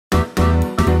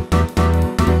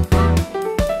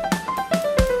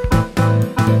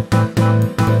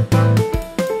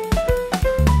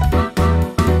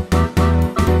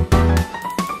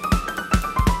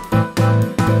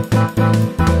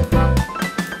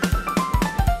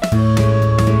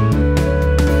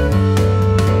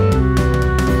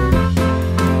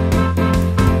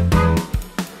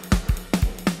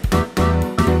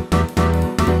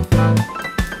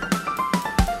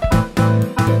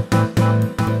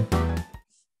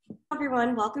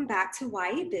everyone, welcome back to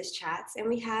YA Biz Chats, and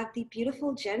we have the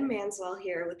beautiful Jen Manswell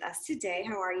here with us today.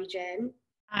 How are you, Jen?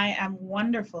 I am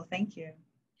wonderful, thank you.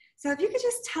 So if you could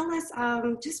just tell us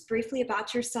just briefly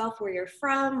about yourself, where you're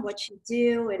from, what you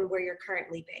do, and where you're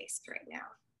currently based right now.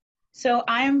 So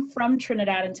I am from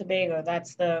Trinidad and Tobago.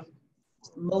 That's the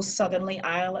most southerly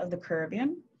isle of the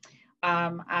Caribbean.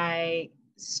 I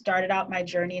started out my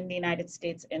journey in the United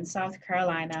States in South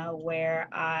Carolina, where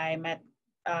I met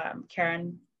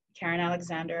Karen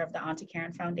Alexander of the Auntie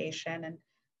Foundation, and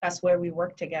that's where we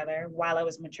worked together while I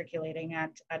was matriculating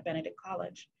at Benedict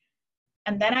College.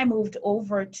 And then I moved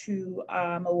over to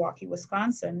Milwaukee,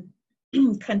 Wisconsin,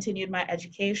 continued my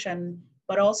education,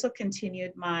 but also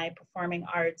continued my performing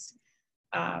arts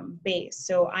base.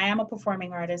 So I am a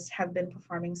performing artist, have been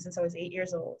performing since I was 8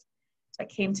 years old. So I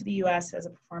came to the US as a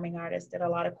performing artist, did a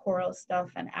lot of choral stuff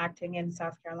and acting in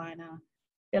South Carolina,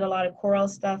 did a lot of choral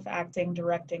stuff, acting,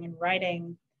 directing, and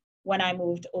writing when I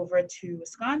moved over to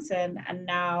Wisconsin. And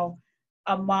now,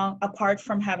 apart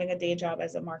from having a day job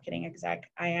as a marketing exec,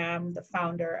 I am the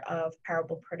founder of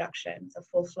Parable Productions, a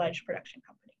full-fledged production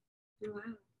company.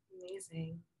 Wow,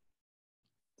 amazing.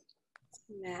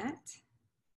 Matt?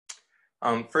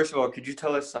 First of all, could you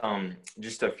tell us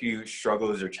just a few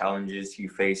struggles or challenges you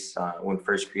faced when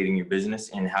first creating your business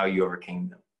and how you overcame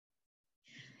them?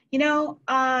 You know,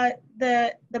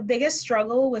 the biggest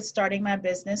struggle with starting my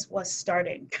business was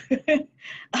starting.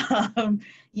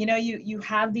 You know, you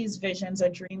have these visions or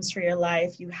dreams for your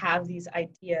life, you have these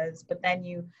ideas, but then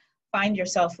you find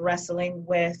yourself wrestling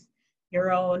with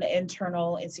your own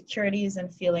internal insecurities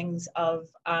and feelings of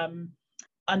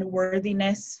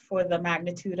unworthiness for the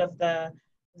magnitude of the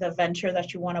venture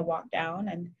that you want to walk down.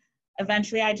 And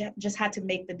eventually I just had to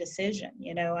make the decision,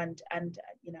 you know, and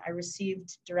you know, I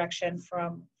received direction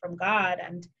from God,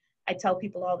 and I tell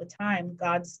people all the time,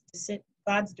 God's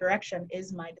direction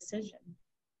is my decision.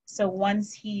 So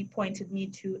once he pointed me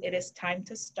to, it is time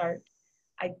to start,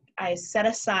 I set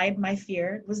aside my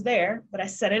fear. It was there, but I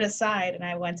set it aside and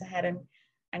I went ahead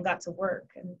and got to work.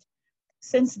 And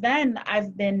since then,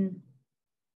 I've been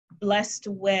blessed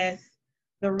with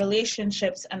the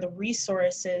relationships and the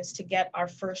resources to get our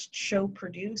first show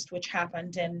produced, which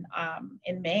happened in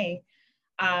May.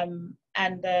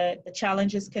 And the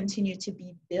challenges continue to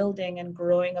be building and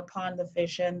growing upon the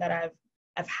vision that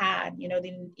I've had. You know,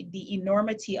 the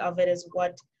enormity of it is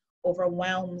what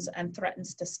overwhelms and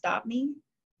threatens to stop me.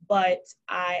 But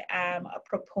I am a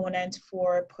proponent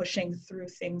for pushing through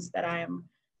things that I am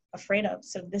afraid of.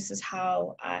 So this is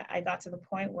how I got to the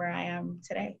point where I am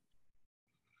today.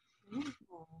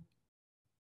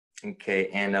 Okay,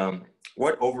 and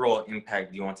what overall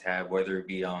impact do you want to have, whether it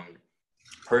be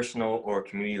personal or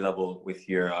community level, with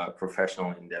your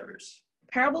professional endeavors?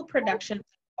 Parable Production is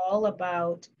all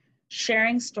about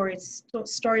sharing stories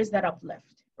that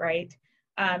uplift, right?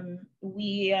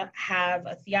 We have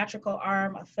a theatrical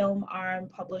arm, a film arm,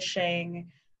 publishing,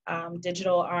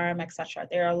 digital arm, etc.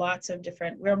 There are lots of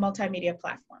different, we're a multimedia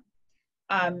platform.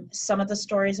 Some of the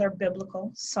stories are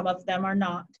biblical, some of them are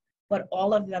not, but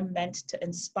all of them meant to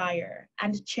inspire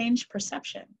and change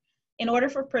perception. In order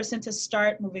for a person to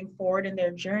start moving forward in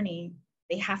their journey,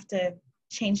 they have to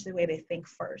change the way they think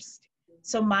first.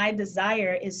 So my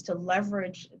desire is to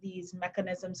leverage these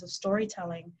mechanisms of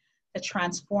storytelling to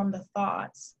transform the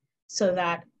thoughts so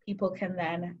that people can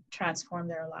then transform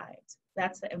their lives.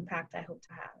 That's the impact I hope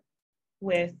to have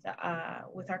with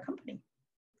our company.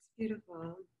 It's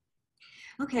beautiful.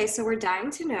 Okay, so we're dying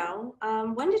to know,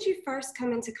 when did you first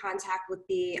come into contact with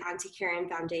the Auntie Karen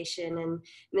Foundation and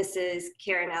Mrs.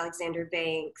 Karen Alexander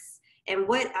Banks? And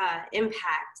what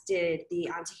impact did the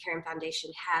Auntie Karen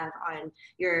Foundation have on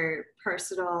your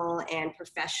personal and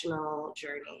professional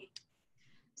journey?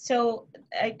 So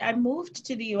I moved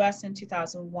to the US in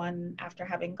 2001 after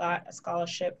having got a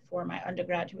scholarship for my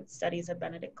undergraduate studies at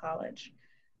Benedict College.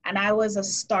 And I was a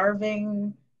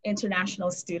starving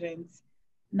international student,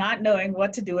 not knowing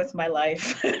what to do with my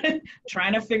life,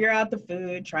 trying to figure out the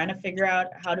food, trying to figure out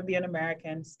how to be an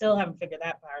American. Still haven't figured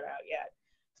that part out yet.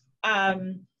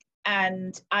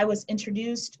 And I was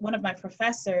introduced, one of my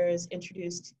professors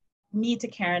introduced me to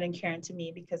Karen and Karen to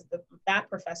me, because that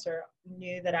professor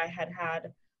knew that I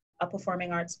had a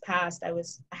performing arts past. I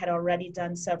had already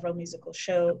done several musical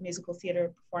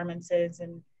theater performances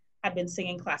and had been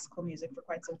singing classical music for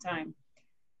quite some time.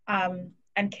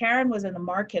 And Karen was in the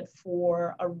market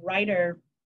for a writer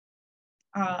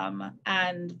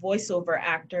and voiceover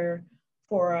actor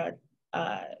for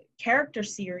a character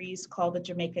series called the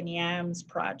Jamaican Yams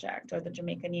Project, or the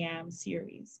Jamaican Yams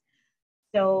series.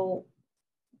 So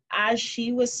as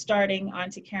she was starting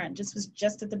Auntie Karen, was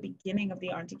just at the beginning of the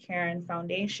Auntie Karen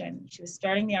Foundation. She was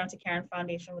starting the Auntie Karen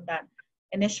Foundation with that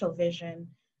initial vision.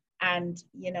 And,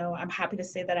 you know, I'm happy to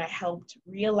say that I helped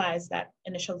realize that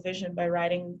initial vision by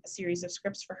writing a series of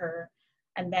scripts for her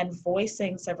and then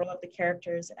voicing several of the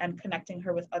characters and connecting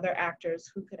her with other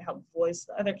actors who could help voice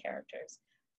the other characters.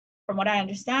 From what I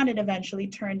understand, it eventually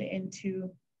turned into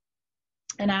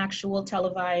an actual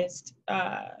televised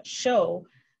show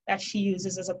that she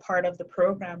uses as a part of the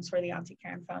programs for the Auntie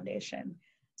Karen Foundation.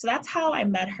 So that's how I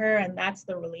met her, and that's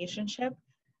the relationship.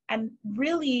 And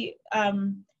really,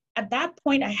 at that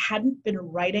point, I hadn't been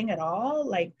writing at all,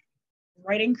 like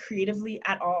writing creatively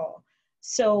at all.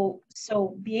 So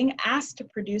being asked to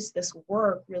produce this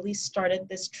work really started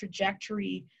this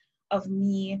trajectory of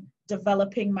me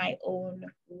developing my own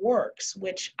works,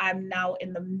 which I'm now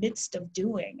in the midst of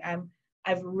doing.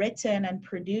 I've written and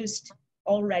produced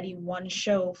already one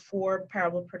show for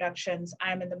Parable Productions.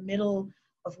 I'm in the middle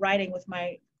of writing with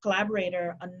my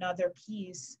collaborator another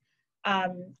piece.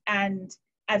 And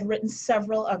I've written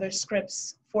several other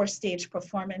scripts for stage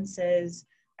performances.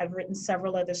 I've written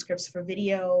several other scripts for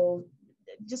video,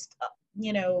 just,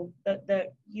 you know,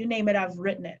 you name it, I've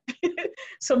written it.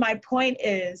 So my point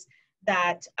is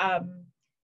that,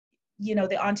 you know,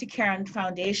 the Auntie Karen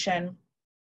Foundation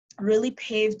really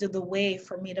paved the way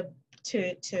for me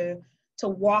to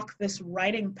walk this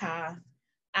writing path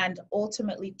and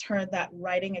ultimately turn that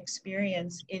writing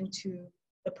experience into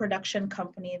the production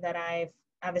company that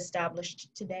I've established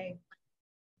today.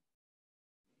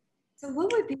 So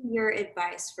what would be your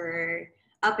advice for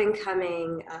up and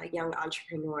coming young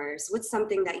entrepreneurs? What's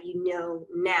something that you know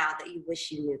now that you wish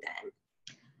you knew then?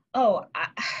 Oh,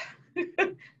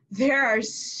 there are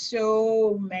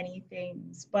so many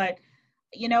things, but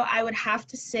you know, I would have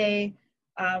to say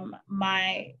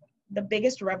the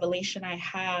biggest revelation I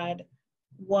had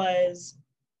was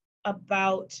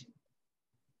about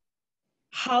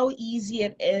how easy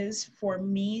it is for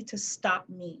me to stop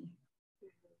me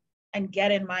and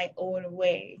get in my own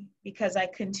way, because I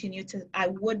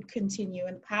would continue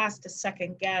in the past to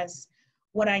second guess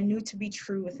what I knew to be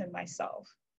true within myself.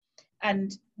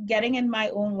 And getting in my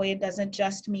own way doesn't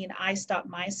just mean I stop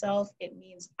myself. It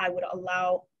means I would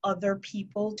allow other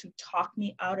people to talk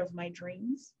me out of my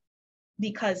dreams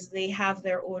because they have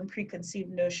their own preconceived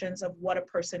notions of what a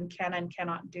person can and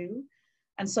cannot do.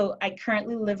 And so I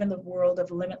currently live in the world of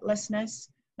limitlessness,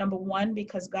 number one,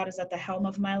 because God is at the helm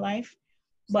of my life,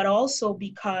 but also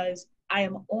because I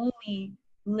am only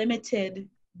limited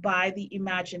by the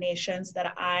imaginations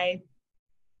that I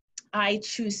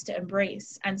choose to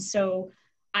embrace. And so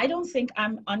I don't think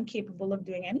I'm incapable of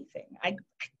doing anything.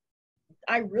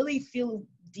 I really feel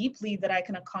deeply that I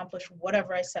can accomplish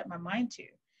whatever I set my mind to.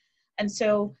 And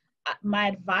so my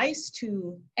advice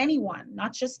to anyone,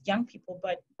 not just young people,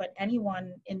 but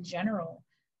anyone in general,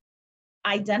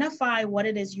 identify what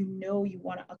it is you know you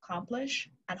want to accomplish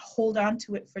and hold on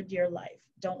to it for dear life.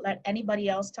 Don't let anybody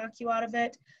else talk you out of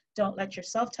it. Don't let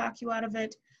yourself talk you out of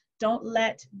it. Don't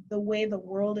let the way the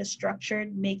world is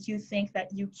structured make you think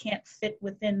that you can't fit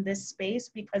within this space,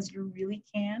 because you really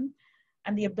can.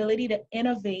 And the ability to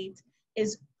innovate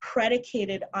is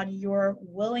predicated on your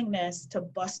willingness to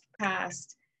bust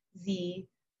past the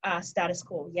status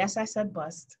quo. Yes, I said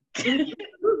bust.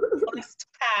 Bust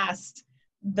past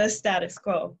the status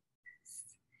quo.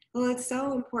 Well, it's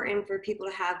so important for people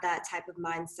to have that type of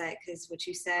mindset, because what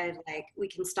you said, like, we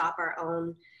can stop our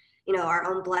own, you know, our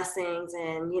own blessings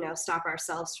and, you know, stop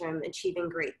ourselves from achieving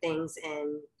great things.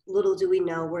 And little do we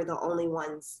know we're the only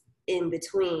ones in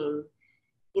between,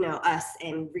 you know, us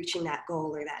and reaching that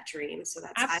goal or that dream. So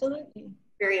that's absolutely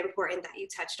very important that you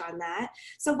touched on that.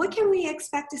 So what can we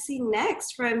expect to see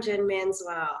next from Jen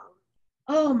Manswell?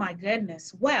 Oh my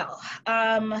goodness. Well,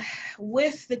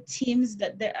 with the teams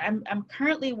I'm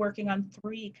currently working on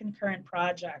 3 concurrent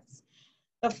projects.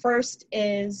 The first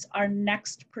is our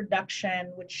next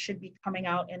production, which should be coming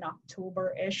out in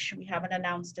October-ish. We haven't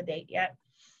announced a date yet.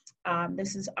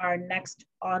 This is our next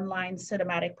online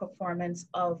cinematic performance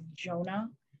of Jonah,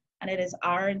 and it is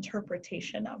our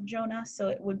interpretation of Jonah. So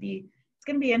it's going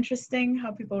to be interesting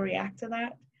how people react to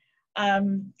that.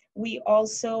 We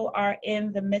also are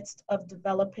in the midst of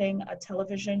developing a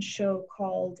television show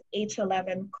called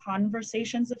H11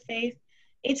 Conversations of Faith.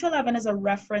 H11 is a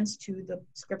reference to the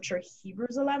scripture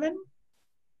Hebrews 11.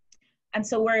 And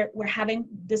so we're having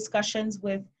discussions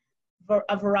with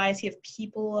a variety of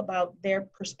people about their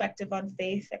perspective on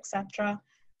faith, etc.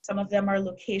 Some of them are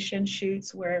location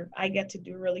shoots where I get to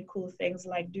do really cool things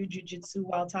like do jujitsu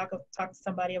while talk to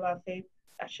somebody about faith.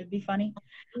 That should be funny.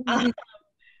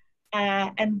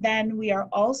 And then we are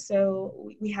also,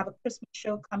 we have a Christmas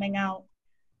show coming out.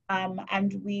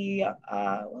 And we,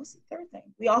 what was the third thing?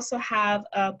 We also have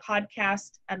a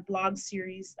podcast and blog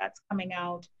series that's coming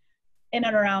out in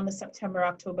and around the September,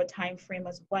 October timeframe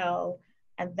as well.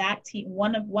 And that team,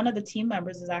 one of the team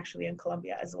members is actually in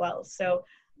Colombia as well. So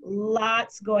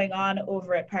lots going on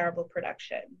over at Parable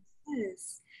Productions.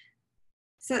 Yes.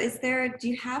 So do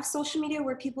you have social media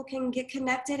where people can get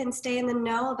connected and stay in the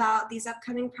know about these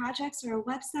upcoming projects, or a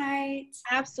website?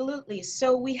 Absolutely.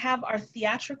 So we have our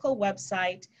theatrical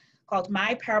website called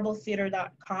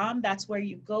myparabletheater.com. That's where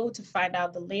you go to find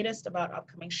out the latest about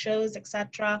upcoming shows,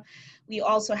 etc. We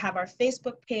also have our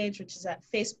Facebook page, which is at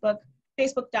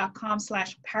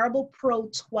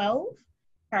facebook.com/parablepro12,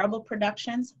 Parable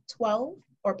Productions 12,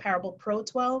 or Parable Pro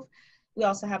 12. We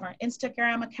also have our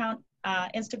Instagram account,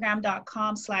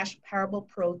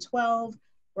 instagram.com/parablepro12.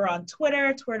 We're on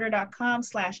Twitter,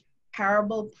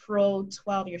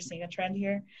 twitter.com/parablepro12. You're seeing a trend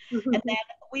here. Mm-hmm. And then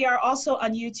we are also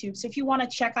on YouTube. So if you want to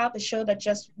check out the show that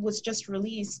was just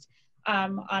released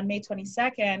on May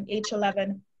 22nd,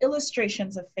 H11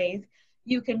 Illustrations of Faith,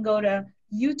 you can go to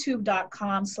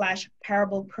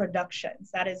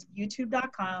youtube.com/parableproductions. That is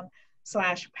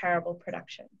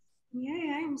youtube.com/parableproductions.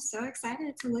 Yeah, I'm so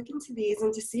excited to look into these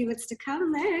and to see what's to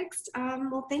come next.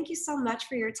 Well, thank you so much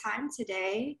for your time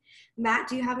today. Matt,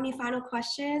 do you have any final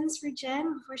questions for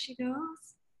Jen before she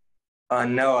goes?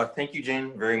 No, thank you,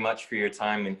 Jen, very much for your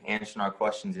time and answering our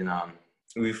questions. And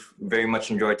we've very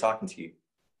much enjoyed talking to you.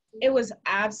 It was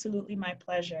absolutely my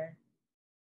pleasure.